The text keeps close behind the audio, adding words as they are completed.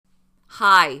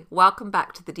Hi, welcome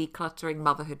back to the Decluttering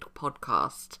Motherhood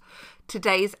podcast.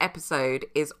 Today's episode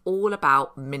is all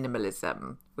about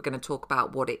minimalism. We're going to talk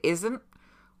about what it isn't,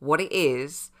 what it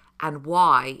is, and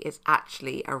why it's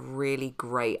actually a really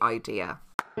great idea.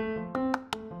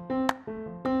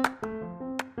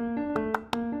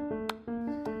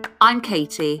 I'm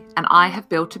Katie, and I have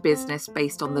built a business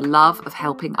based on the love of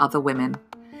helping other women.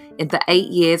 In the 8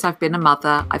 years I've been a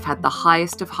mother, I've had the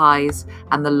highest of highs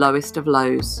and the lowest of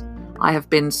lows. I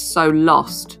have been so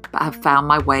lost, but have found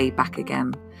my way back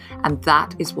again. And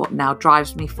that is what now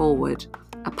drives me forward,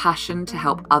 a passion to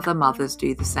help other mothers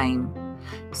do the same.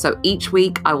 So each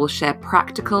week I will share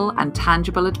practical and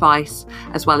tangible advice,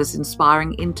 as well as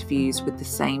inspiring interviews with the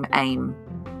same aim.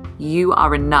 You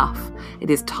are enough.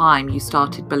 It is time you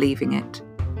started believing it.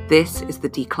 This is the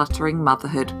Decluttering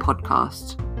Motherhood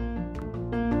podcast.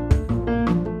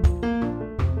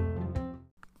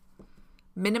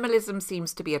 Minimalism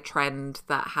seems to be a trend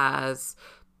that has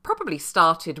probably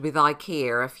started with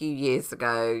IKEA a few years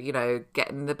ago,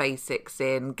 getting the basics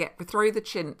in, throw the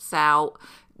chintz out,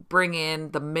 bring in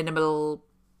the minimal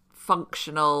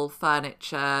functional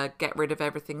furniture, get rid of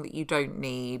everything that you don't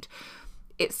need.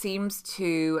 It seems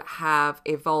to have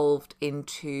evolved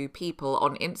into people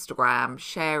on Instagram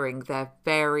sharing their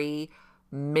very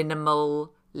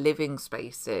minimal living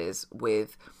spaces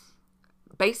with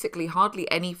basically hardly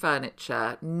any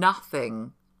furniture,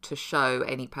 nothing to show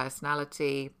any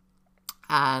personality.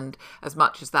 And as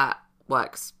much as that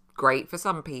works great for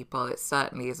some people, it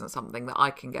certainly isn't something that I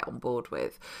can get on board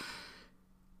with.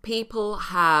 People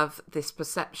have this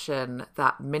perception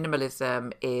that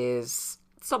minimalism is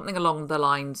something along the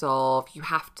lines of you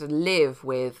have to live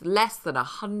with less than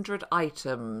 100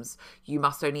 items. You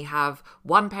must only have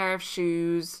one pair of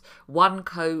shoes, one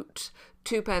coat,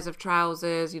 2 pairs of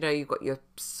trousers. You've got your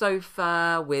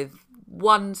sofa with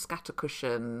one scatter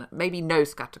cushion, maybe no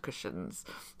scatter cushions.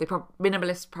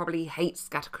 Minimalists probably hate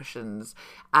scatter cushions.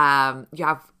 You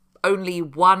have only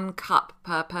one cup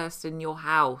per person in your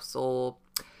house, or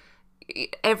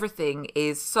everything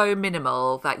is so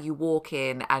minimal that you walk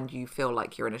in and you feel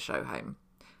like you're in a show home.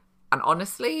 And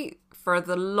honestly, for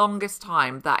the longest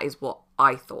time, that is what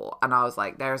I thought. And I was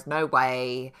like, there's no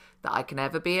way that I can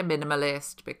ever be a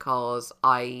minimalist because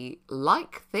I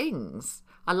like things.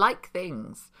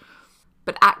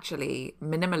 But actually,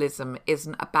 minimalism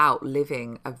isn't about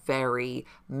living a very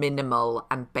minimal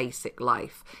and basic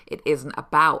life. It isn't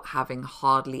about having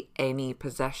hardly any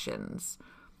possessions.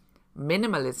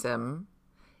 Minimalism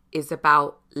is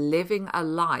about living a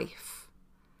life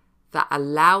that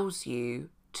allows you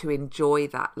to enjoy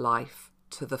that life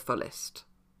to the fullest.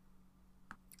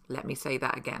 Let me say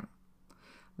that again.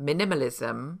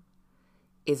 Minimalism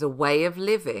is a way of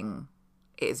living.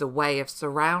 It is a way of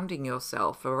surrounding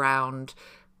yourself around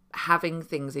having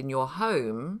things in your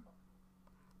home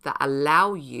that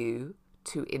allow you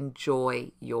to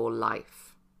enjoy your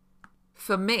life.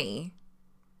 For me,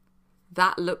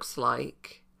 that looks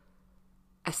like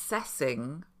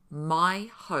assessing my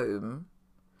home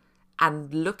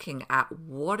and looking at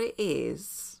what it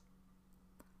is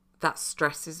that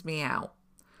stresses me out,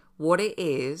 what it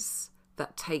is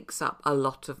that takes up a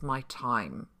lot of my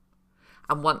time.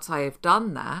 And once I have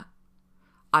done that,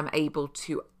 I'm able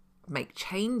to make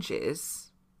changes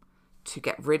to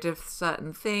get rid of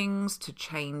certain things, to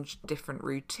change different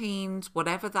routines,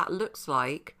 whatever that looks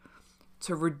like,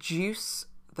 to reduce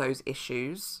those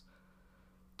issues,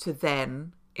 to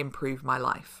then improve my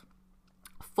life.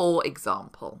 For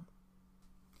example,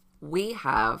 we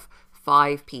have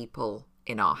 5 people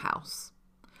in our house.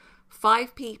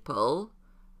 5 people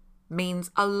means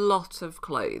a lot of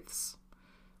clothes.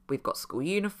 We've got school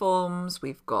uniforms,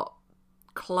 we've got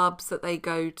clubs that they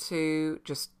go to,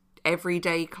 just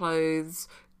everyday clothes.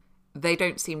 They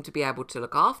don't seem to be able to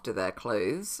look after their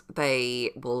clothes.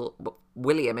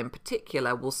 William in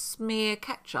particular, will smear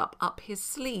ketchup up his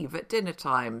sleeve at dinner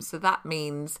time. So that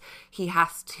means he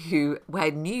has to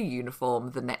wear new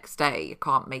uniform the next day. You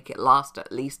can't make it last at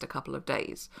least a couple of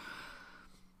days.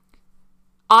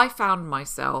 I found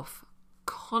myself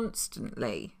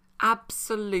constantly,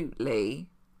 absolutely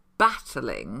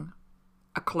battling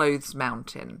a clothes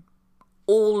mountain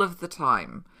all of the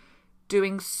time,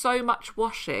 doing so much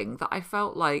washing that I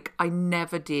felt like I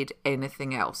never did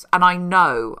anything else. And I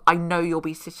know you'll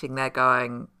be sitting there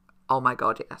going, oh my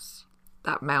God, yes,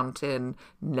 that mountain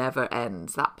never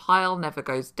ends. That pile never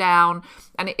goes down.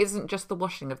 And it isn't just the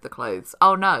washing of the clothes.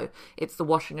 Oh no, it's the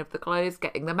washing of the clothes,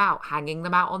 getting them out, hanging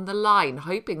them out on the line,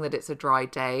 hoping that it's a dry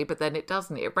day, but then it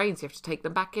doesn't. It rains. You have to take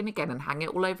them back in again and hang it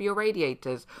all over your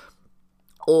radiators.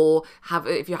 Or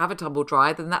if you have a tumble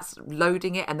dryer, then that's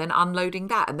loading it and then unloading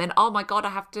that. And then, oh my God, I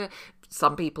have to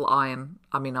Some people iron.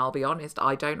 I mean, I'll be honest,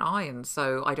 I don't iron,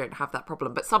 so I don't have that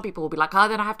problem. But some people will be like, oh,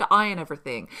 then I have to iron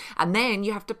everything. And then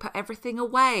you have to put everything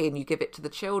away and you give it to the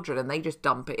children and they just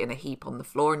dump it in a heap on the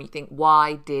floor and you think,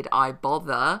 why did I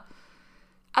bother?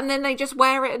 And then they just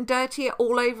wear it and dirty it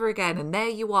all over again. And there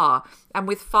you are. And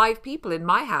with 5 people in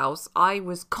my house, I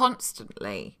was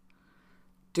constantly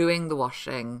doing the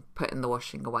washing, putting the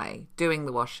washing away, doing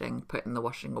the washing, putting the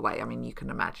washing away. I mean, you can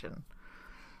imagine.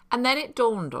 And then it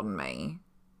dawned on me,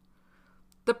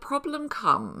 the problem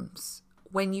comes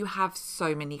when you have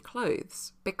so many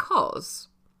clothes, because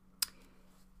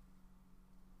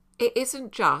it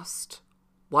isn't just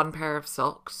one pair of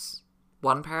socks,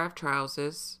 one pair of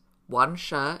trousers, one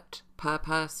shirt per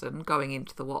person going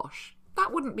into the wash.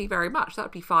 That wouldn't be very much. That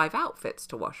would be 5 outfits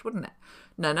to wash, wouldn't it?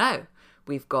 No.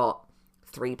 We've got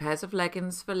 3 pairs of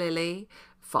leggings for Lily,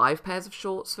 5 pairs of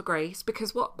shorts for Grace,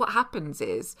 because what happens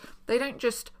is they don't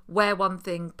just wear one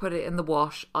thing, put it in the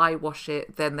wash, I wash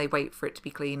it, then they wait for it to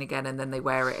be clean again, and then they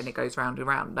wear it and it goes round and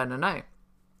round. No.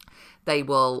 They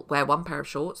will wear 1 pair of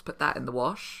shorts, put that in the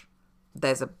wash.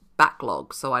 There's a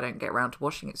backlog, so I don't get around to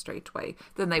washing it straight away.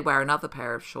 Then they wear another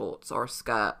pair of shorts or a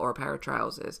skirt or a pair of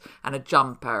trousers and a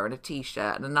jumper and a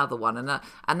t-shirt and another one, and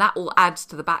that all adds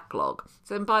to the backlog.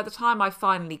 So then by the time I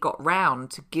finally got round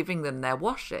to giving them their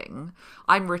washing,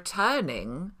 I'm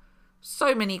returning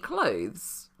so many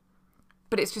clothes,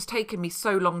 but it's just taken me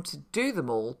so long to do them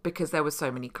all because there were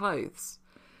so many clothes.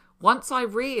 Once I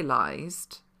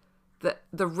realised that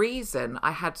the reason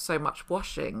I had so much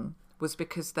washing was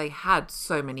because they had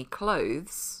so many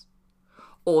clothes.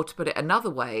 Or to put it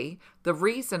another way, the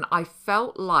reason I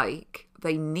felt like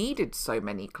they needed so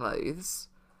many clothes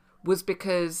was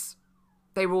because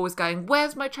they were always going,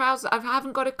 where's my trousers? I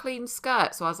haven't got a clean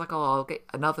skirt. So I was like, oh, I'll get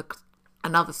another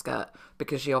skirt,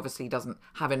 because she obviously doesn't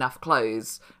have enough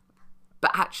clothes.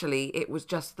 But actually, it was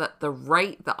just that the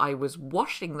rate that I was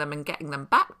washing them and getting them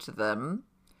back to them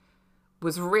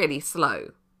was really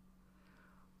slow.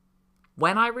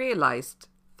 When I realised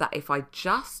that if I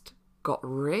just got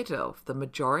rid of the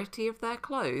majority of their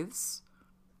clothes,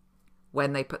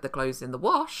 when they put the clothes in the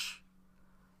wash,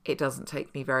 it doesn't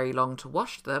take me very long to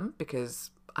wash them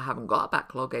because I haven't got a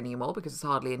backlog anymore because there's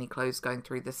hardly any clothes going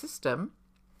through the system.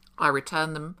 I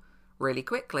return them really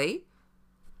quickly.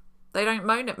 They don't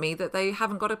moan at me that they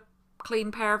haven't got a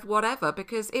clean pair of whatever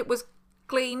because it was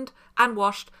cleaned and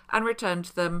washed and returned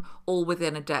to them all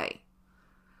within a day.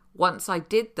 Once I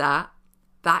did that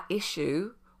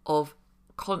issue of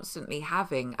constantly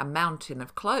having a mountain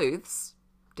of clothes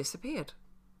disappeared.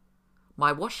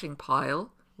 My washing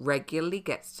pile regularly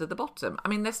gets to the bottom. I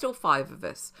mean, there's still 5 of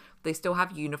us. They still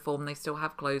have uniform. They still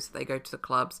have clothes that they go to the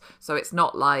clubs. So it's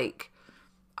not like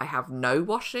I have no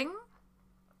washing.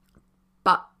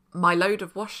 But my load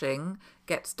of washing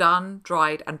gets done,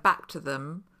 dried, and back to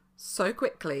them so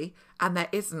quickly. And there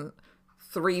isn't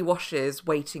 3 washes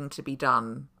waiting to be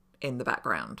done in the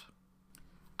background.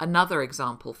 Another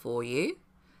example for you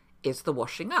is the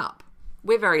washing up.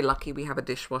 We're very lucky we have a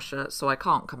dishwasher, so I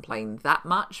can't complain that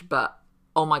much, but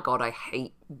oh my God, I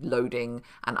hate loading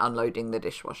and unloading the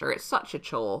dishwasher. It's such a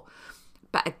chore.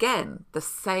 But again, the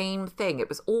same thing. It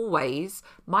was always,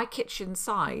 my kitchen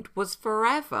side was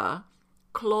forever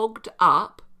clogged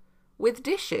up with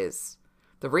dishes.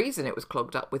 The reason it was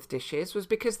clogged up with dishes was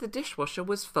because the dishwasher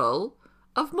was full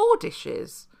of more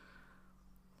dishes.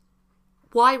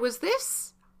 Why was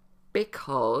this?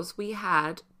 Because we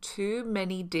had too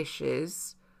many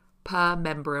dishes per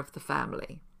member of the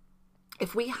family.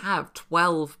 If we have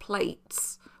 12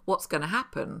 plates, what's going to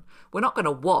happen? We're not going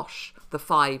to wash the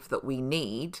 5 that we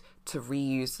need to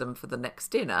reuse them for the next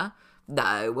dinner.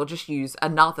 No, we'll just use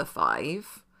another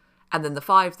 5. And then the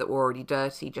 5 that were already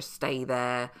dirty just stay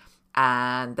there.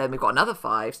 And then we've got another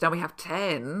 5. So now we have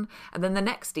 10. And then the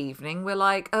next evening, we're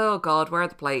like, oh God, where are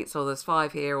the plates? Oh, there's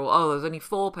 5 here. Or, oh, there's only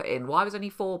 4 put in. Why was only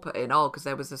 4 put in? Oh, because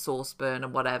there was a saucepan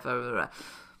and whatever.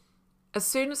 As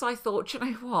soon as I thought, you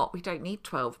know what? We don't need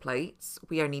 12 plates.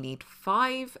 We only need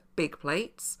 5 big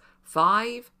plates,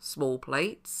 5 small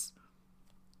plates.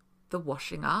 The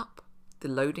washing up, the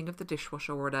loading of the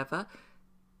dishwasher or whatever,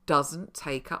 doesn't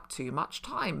take up too much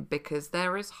time because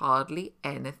there is hardly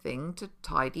anything to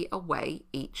tidy away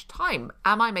each time.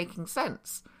 Am I making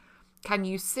sense? Can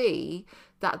you see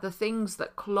that the things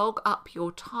that clog up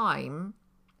your time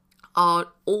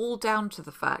are all down to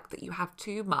the fact that you have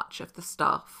too much of the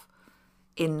stuff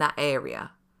in that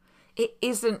area? It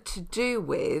isn't to do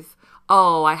with,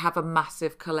 oh, I have a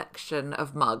massive collection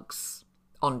of mugs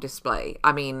on display.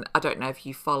 I mean, I don't know if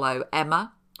you follow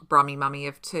Emma, Brummy Mummy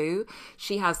of 2.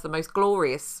 She has the most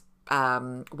glorious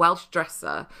Welsh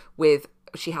dresser with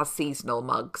she has seasonal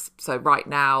mugs. So right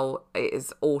now it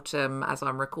is autumn as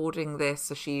I'm recording this.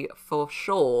 So she for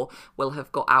sure will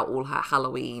have got out all her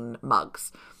Halloween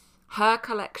mugs. Her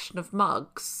collection of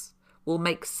mugs will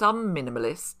make some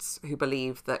minimalists who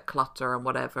believe that clutter and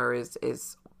whatever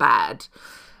is bad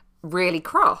really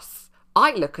cross.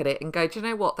 I look at it and go, do you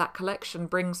know what? That collection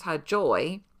brings her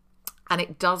joy and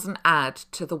it doesn't add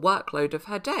to the workload of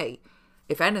her day.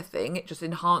 If anything, it just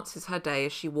enhances her day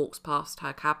as she walks past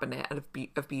her cabinet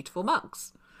of beautiful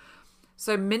mugs.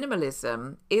 So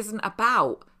minimalism isn't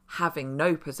about having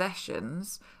no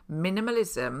possessions.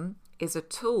 Minimalism is a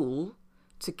tool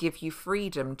to give you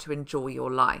freedom to enjoy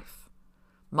your life.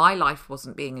 My life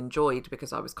wasn't being enjoyed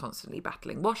because I was constantly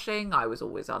battling washing. I was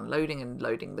always unloading and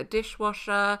loading the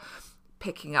dishwasher,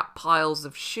 picking up piles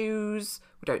of shoes.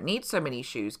 We don't need so many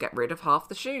shoes. Get rid of half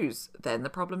the shoes. Then the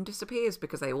problem disappears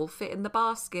because they all fit in the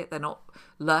basket. They're not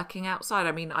lurking outside.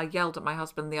 I mean, I yelled at my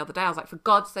husband the other day. I was like, for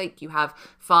God's sake, you have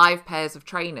 5 pairs of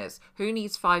trainers. Who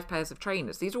needs 5 pairs of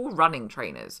trainers? These are all running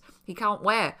trainers. He can't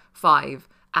wear 5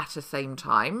 at the same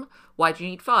time. Why do you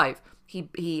need 5?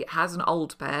 He has an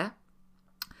old pair.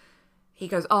 He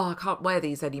goes, oh, I can't wear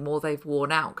these anymore. They've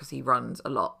worn out, because he runs a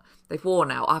lot. They've worn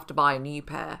out. I have to buy a new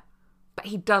pair. But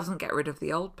he doesn't get rid of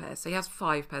the old pair. So he has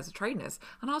 5 pairs of trainers.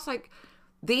 And I was like,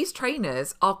 these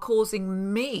trainers are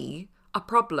causing me a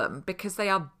problem because they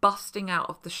are busting out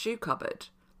of the shoe cupboard.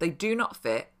 They do not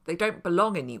fit. They don't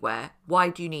belong anywhere. Why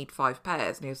do you need 5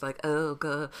 pairs? And he was like, oh,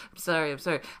 God, I'm sorry.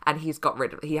 And he has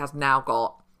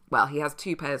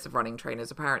 2 pairs of running trainers.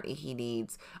 Apparently he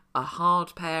needs a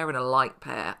hard pair and a light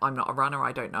pair. I'm not a runner.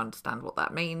 I don't understand what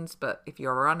that means. But if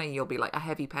you're a runner, you'll be like a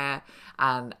heavy pair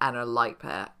and a light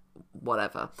pair.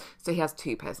 Whatever. So he has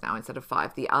 2 pairs now instead of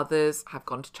 5. The others have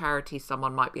gone to charity.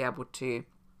 Someone might be able to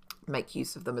make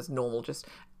use of them as normal, just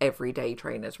everyday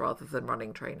trainers rather than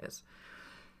running trainers.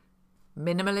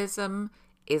 Minimalism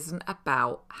isn't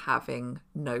about having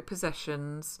no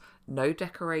possessions, no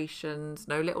decorations,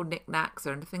 no little knickknacks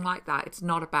or anything like that. It's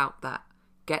not about that.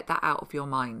 Get that out of your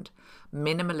mind.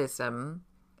 Minimalism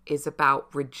is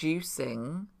about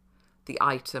reducing the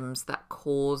items that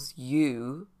cause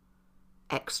you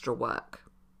extra work.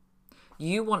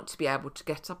 You want to be able to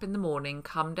get up in the morning,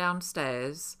 come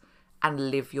downstairs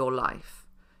and live your life.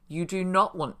 You do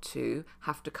not want to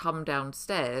have to come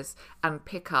downstairs and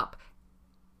pick up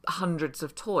hundreds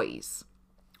of toys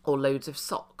or loads of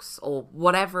socks or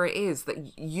whatever it is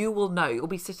that you will know. You'll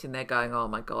be sitting there going, oh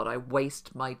my God, I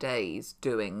waste my days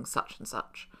doing such and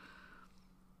such.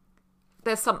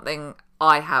 There's something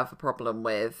I have a problem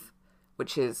with,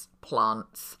 which is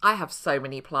plants. I have so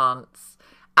many plants.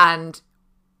 And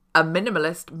a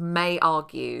minimalist may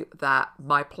argue that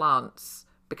my plants,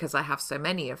 because I have so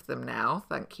many of them now,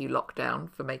 thank you lockdown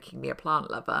for making me a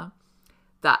plant lover,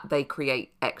 that they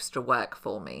create extra work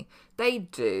for me. They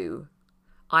do.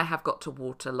 I have got to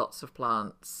water lots of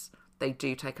plants. They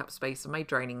do take up space on my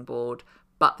draining board,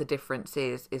 but the difference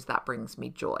is that brings me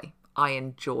joy. I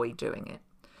enjoy doing it.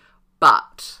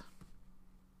 But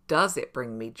does it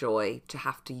bring me joy to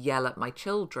have to yell at my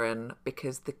children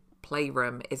because the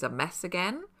playroom is a mess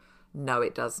again? No,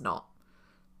 it does not.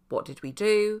 What did we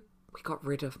do? We got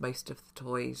rid of most of the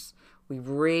toys. We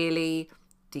really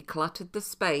decluttered the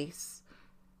space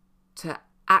to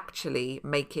actually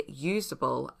make it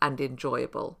usable and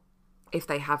enjoyable. If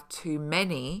they have too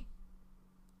many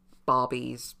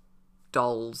Barbies,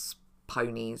 dolls,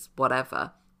 ponies,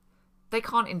 whatever, they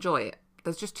can't enjoy it.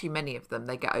 There's just too many of them.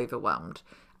 They get overwhelmed.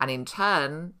 And in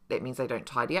turn, it means they don't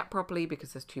tidy up properly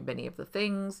because there's too many of the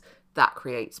things. That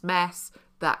creates mess.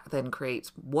 That then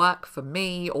creates work for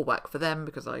me or work for them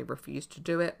because I refuse to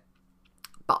do it.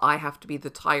 But I have to be the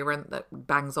tyrant that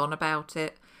bangs on about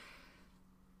it.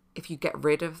 If you get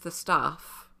rid of the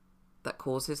stuff that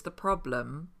causes the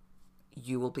problem,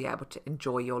 you will be able to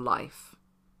enjoy your life.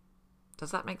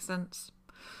 Does that make sense?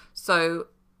 So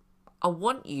I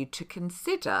want you to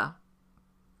consider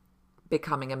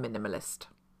becoming a minimalist.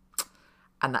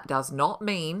 And that does not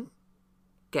mean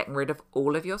getting rid of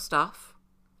all of your stuff.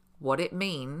 What it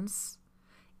means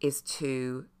is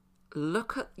to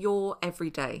look at your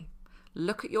everyday,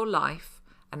 look at your life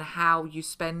and how you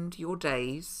spend your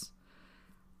days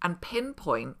and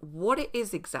pinpoint what it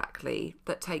is exactly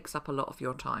that takes up a lot of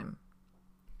your time.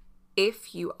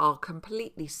 If you are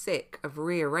completely sick of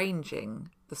rearranging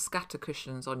the scatter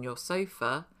cushions on your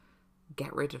sofa,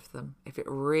 get rid of them if it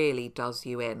really does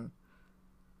you in.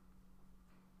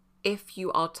 If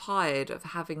you are tired of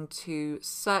having to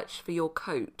search for your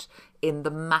coat in the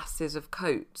masses of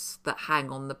coats that hang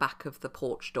on the back of the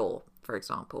porch door, for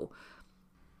example,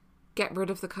 get rid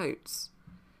of the coats.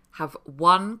 Have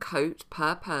one coat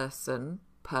per person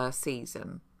per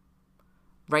season.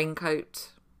 Raincoat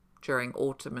during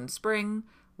autumn and spring,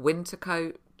 winter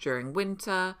coat during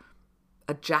winter,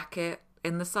 a jacket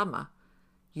in the summer.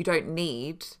 You don't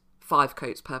need 5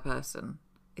 coats per person.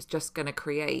 It's just going to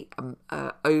create an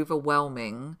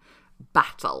overwhelming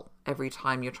battle every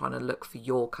time you're trying to look for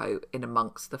your coat in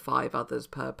amongst the 5 others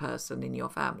per person in your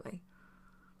family.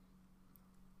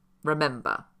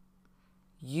 Remember,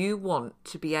 you want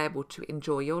to be able to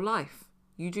enjoy your life.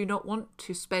 You do not want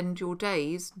to spend your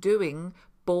days doing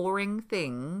boring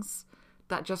things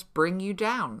that just bring you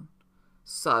down.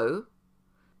 So,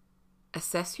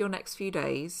 assess your next few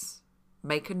days,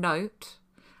 make a note,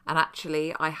 and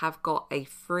actually I have got a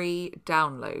free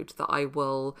download that I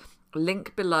will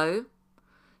link below.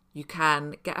 You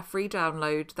can get a free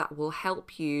download that will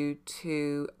help you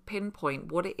to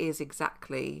pinpoint what it is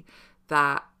exactly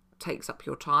that takes up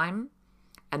your time,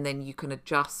 and then you can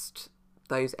adjust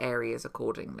those areas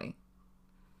accordingly.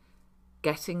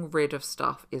 Getting rid of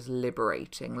stuff is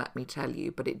liberating, let me tell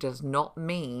you, but it does not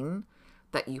mean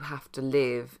that you have to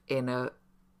live in a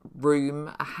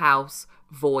room, a house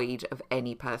void of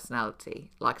any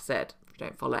personality. Like I said, if you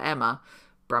don't follow Emma,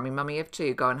 Brummy Mummy of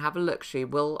 2, go and have a look. She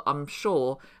will, I'm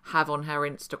sure, have on her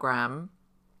Instagram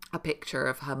a picture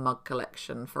of her mug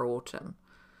collection for autumn.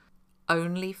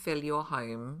 Only fill your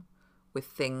home with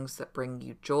things that bring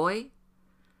you joy.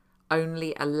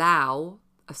 Only allow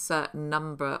a certain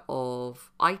number of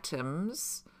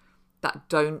items that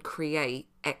don't create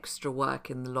extra work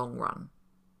in the long run.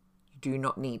 You do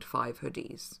not need 5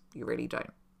 hoodies. You really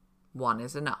don't. 1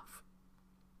 is enough.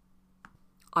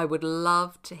 I would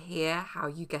love to hear how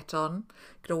you get on.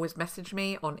 You can always message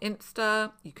me on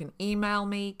Insta. You can email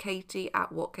me,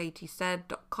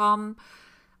 katie@whatkatiesaid.com.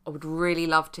 I would really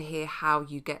love to hear how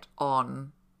you get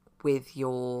on with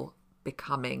your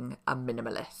becoming a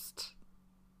minimalist.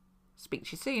 Speak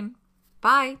to you soon.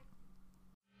 Bye.